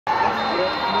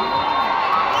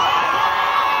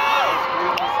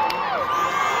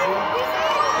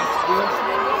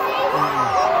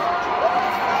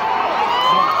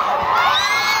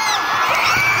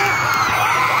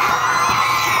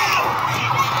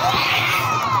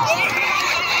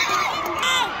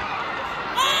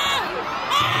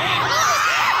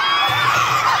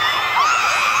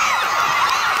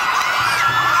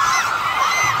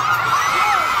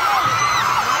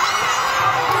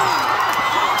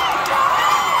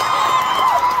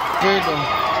scared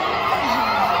oh.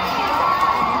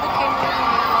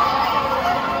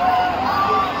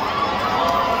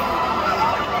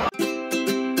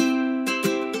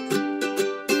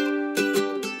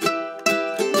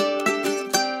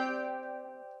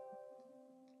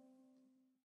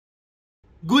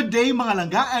 Good day mga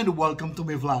langga and welcome to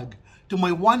my vlog. To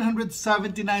my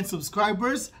 179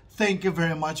 subscribers, thank you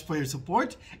very much for your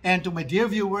support. And to my dear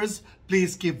viewers,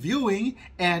 please keep viewing.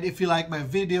 And if you like my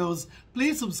videos,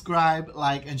 please subscribe,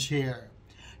 like, and share.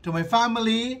 To my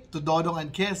family, to Dodong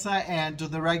and Kesa, and to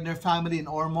the Regner family in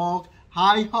Ormoc,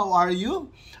 hi, how are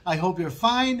you? I hope you're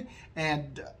fine,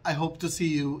 and I hope to see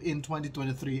you in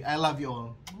 2023. I love you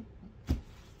all.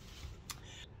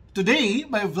 Today,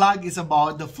 my vlog is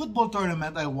about the football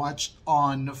tournament I watched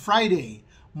on Friday,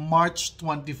 March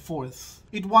 24th.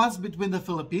 It was between the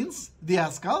Philippines, the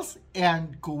Azkals,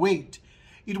 and Kuwait.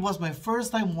 It was my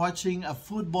first time watching a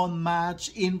football match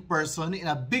in person in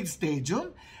a big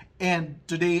stadium, and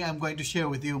today I'm going to share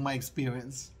with you my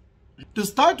experience. To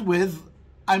start with,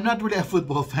 I'm not really a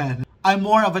football fan. I'm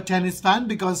more of a tennis fan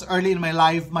because early in my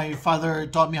life, my father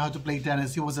taught me how to play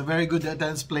tennis. He was a very good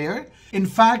tennis player. In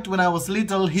fact, when I was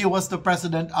little, he was the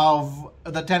president of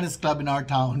the tennis club in our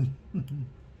town.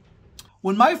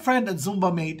 When my friend and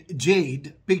Zumba-mate,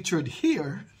 Jade, pictured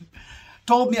here,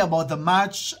 told me about the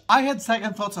match, I had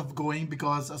second thoughts of going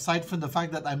because aside from the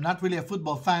fact that I'm not really a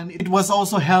football fan, it was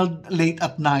also held late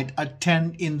at night at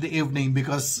 10 in the evening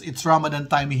because it's Ramadan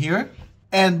time here.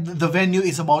 And the venue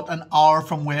is about an hour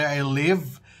from where I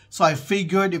live. So I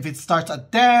figured if it starts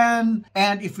at 10,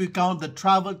 and if we count the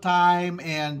travel time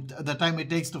and the time it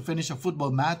takes to finish a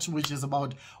football match, which is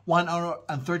about 1 hour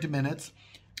and 30 minutes,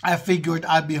 I figured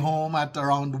I'd be home at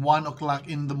around 1 o'clock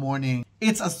in the morning.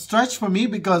 It's a stretch for me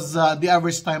because the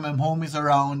average time I'm home is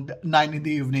around 9 in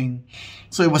the evening.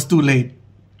 So it was too late.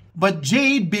 But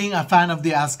Jade, being a fan of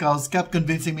the Azkals, kept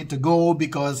convincing me to go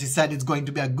because he said it's going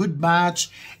to be a good match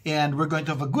and we're going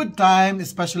to have a good time,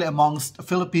 especially amongst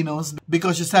Filipinos,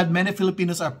 because she said many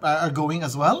Filipinos are going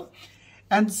as well.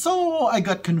 And so I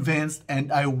got convinced and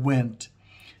I went.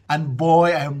 And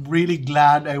boy, I'm really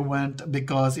glad I went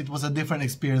because it was a different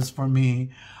experience for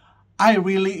me. I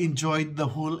really enjoyed the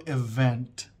whole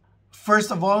event.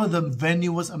 First of all, the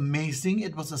venue was amazing.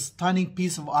 It was a stunning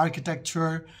piece of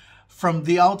architecture. From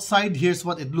the outside, here's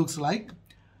what it looks like.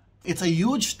 It's a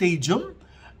huge stadium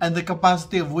and the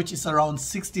capacity of which is around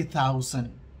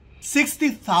 60,000.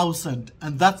 60,000,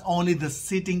 and that's only the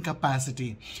seating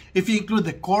capacity. If you include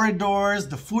the corridors,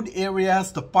 the food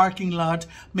areas, the parking lot,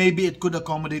 maybe it could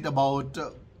accommodate about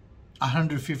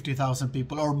 150,000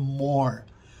 people or more.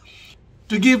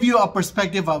 To give you a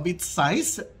perspective of its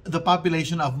size, the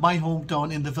population of my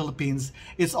hometown in the Philippines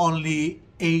is only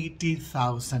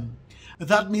 80,000.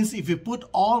 That means if you put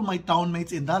all my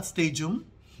townmates in that stadium,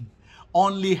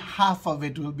 only half of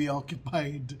it will be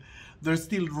occupied. There's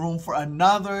still room for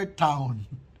another town.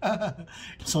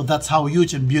 So that's how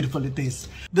huge and beautiful it is.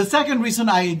 The second reason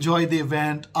I enjoy the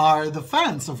event are the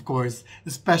fans, of course,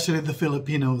 especially the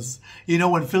Filipinos. You know,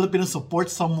 when Filipinos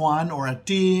support someone or a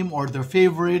team or their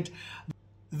favorite,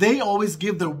 they always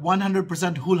give their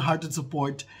 100% wholehearted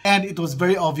support, and it was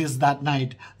very obvious that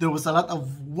night. There was a lot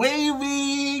of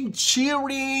waving,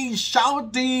 cheering,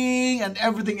 shouting, and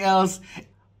everything else,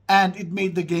 and it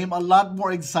made the game a lot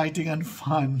more exciting and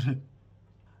fun.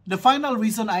 The final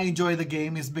reason I enjoy the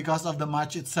game is because of the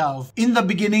match itself. In the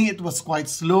beginning, it was quite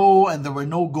slow and there were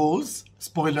no goals,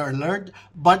 spoiler alert,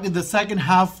 but in the second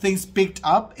half, things picked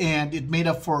up and it made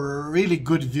up for really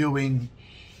good viewing.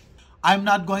 I'm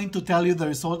not going to tell you the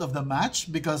result of the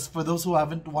match because for those who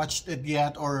haven't watched it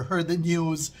yet or heard the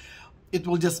news, it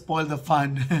will just spoil the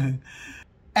fun.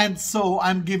 And so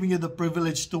I'm giving you the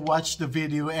privilege to watch the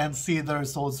video and see the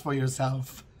results for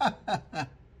yourself.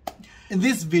 In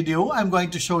this video, I'm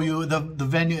going to show you the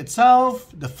venue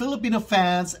itself, the Filipino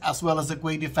fans, as well as the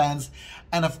Kuwaiti fans,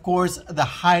 and of course, the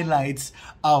highlights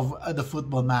of the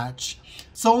football match.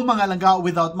 So mga langga,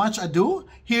 without much ado,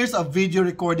 here's a video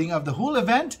recording of the whole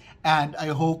event, and I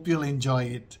hope you'll enjoy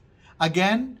it.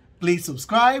 Again, please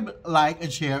subscribe, like,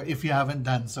 and share if you haven't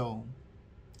done so.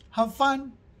 Have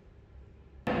fun!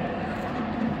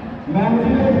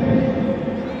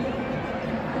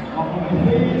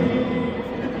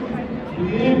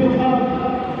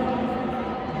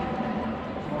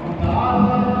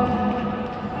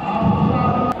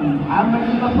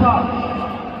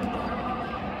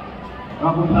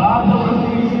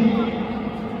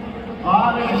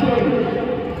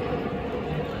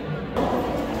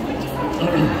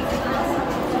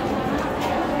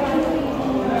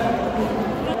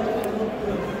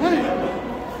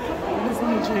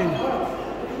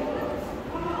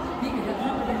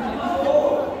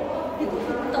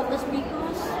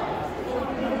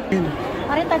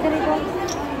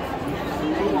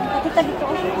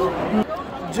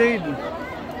 Jade.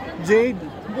 Jade.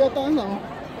 Bata na.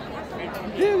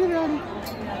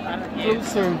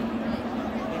 Closer.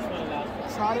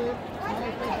 Sorry.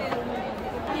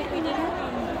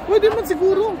 Pwede man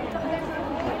siguro.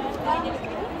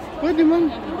 Pwede man.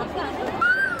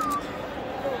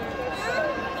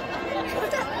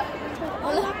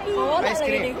 Ice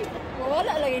cream.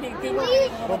 Wala lagi ni Tino.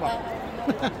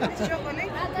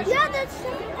 Chocolate? Yeah, that's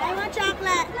I want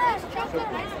chocolate.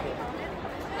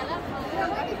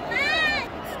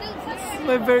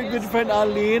 My very good friend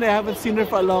Aline. I haven't seen her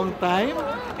for a long time.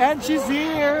 And she's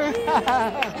here.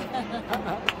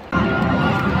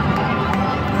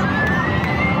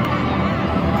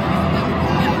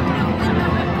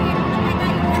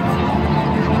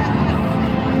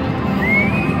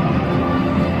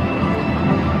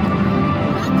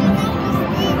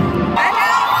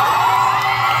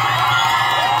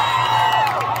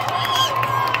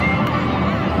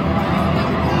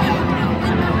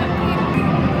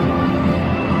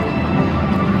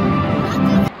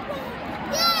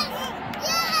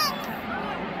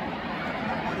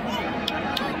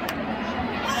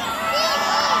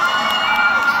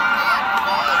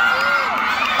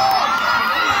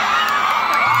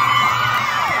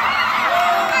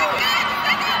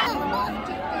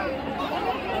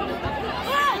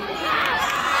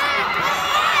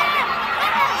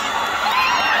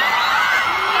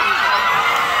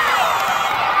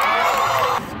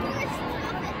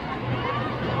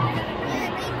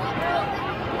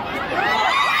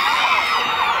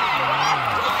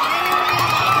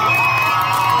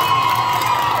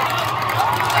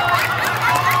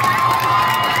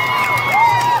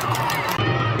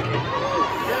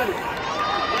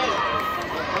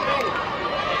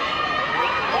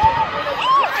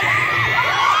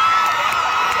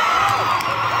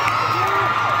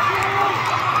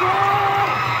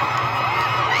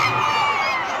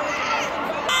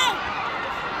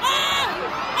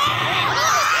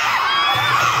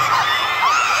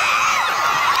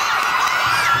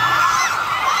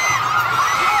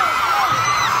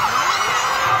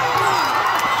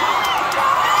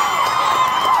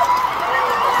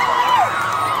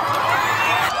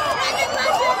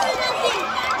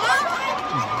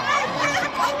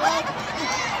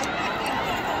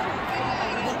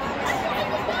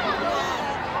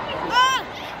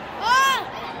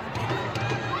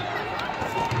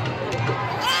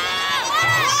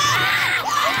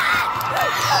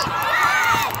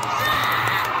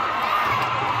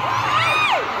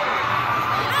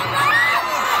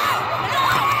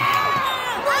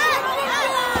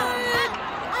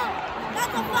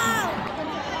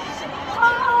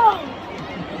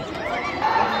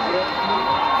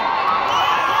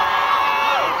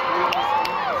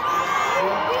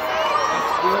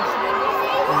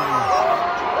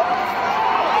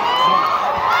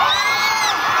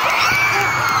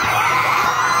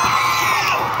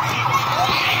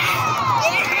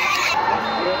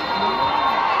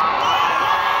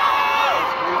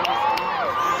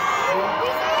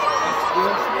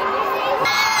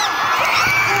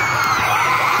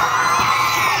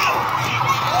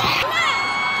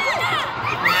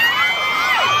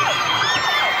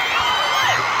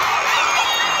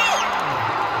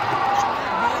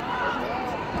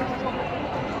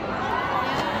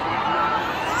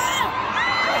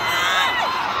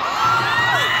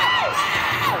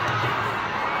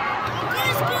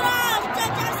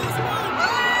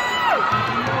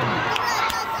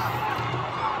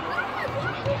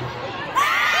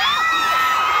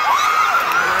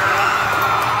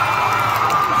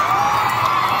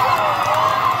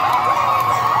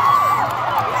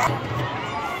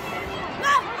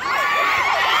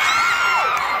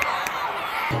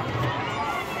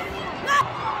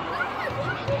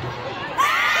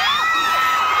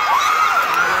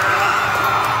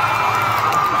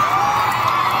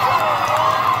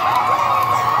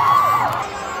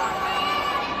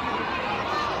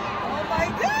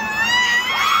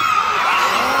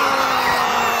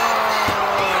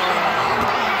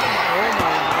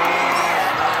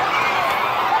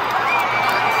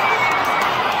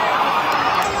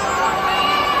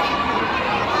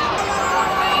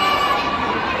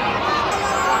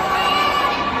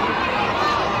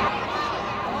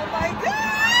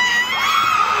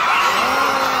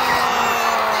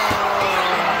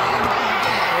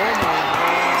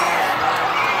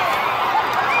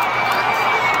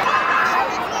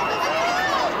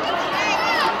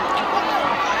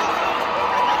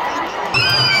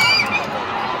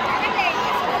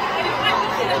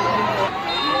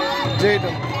 Jade.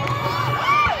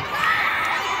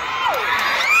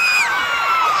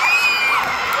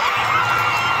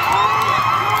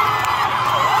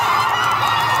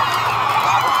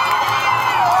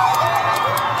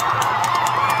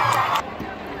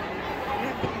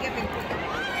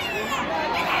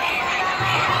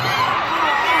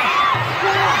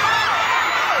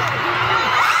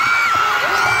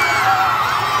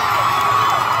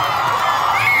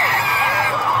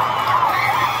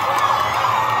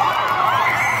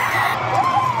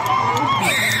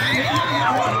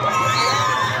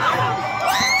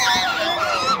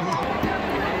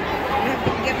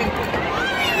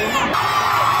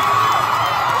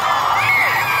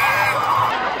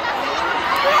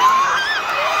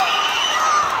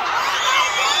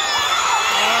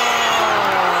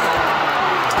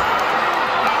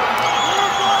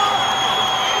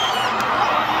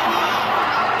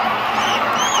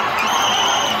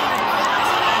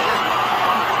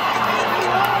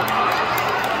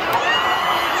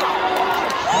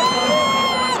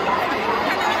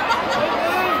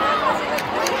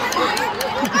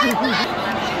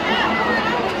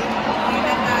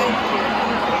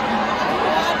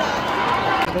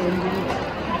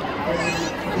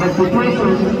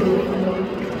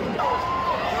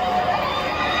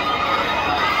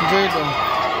 Jade.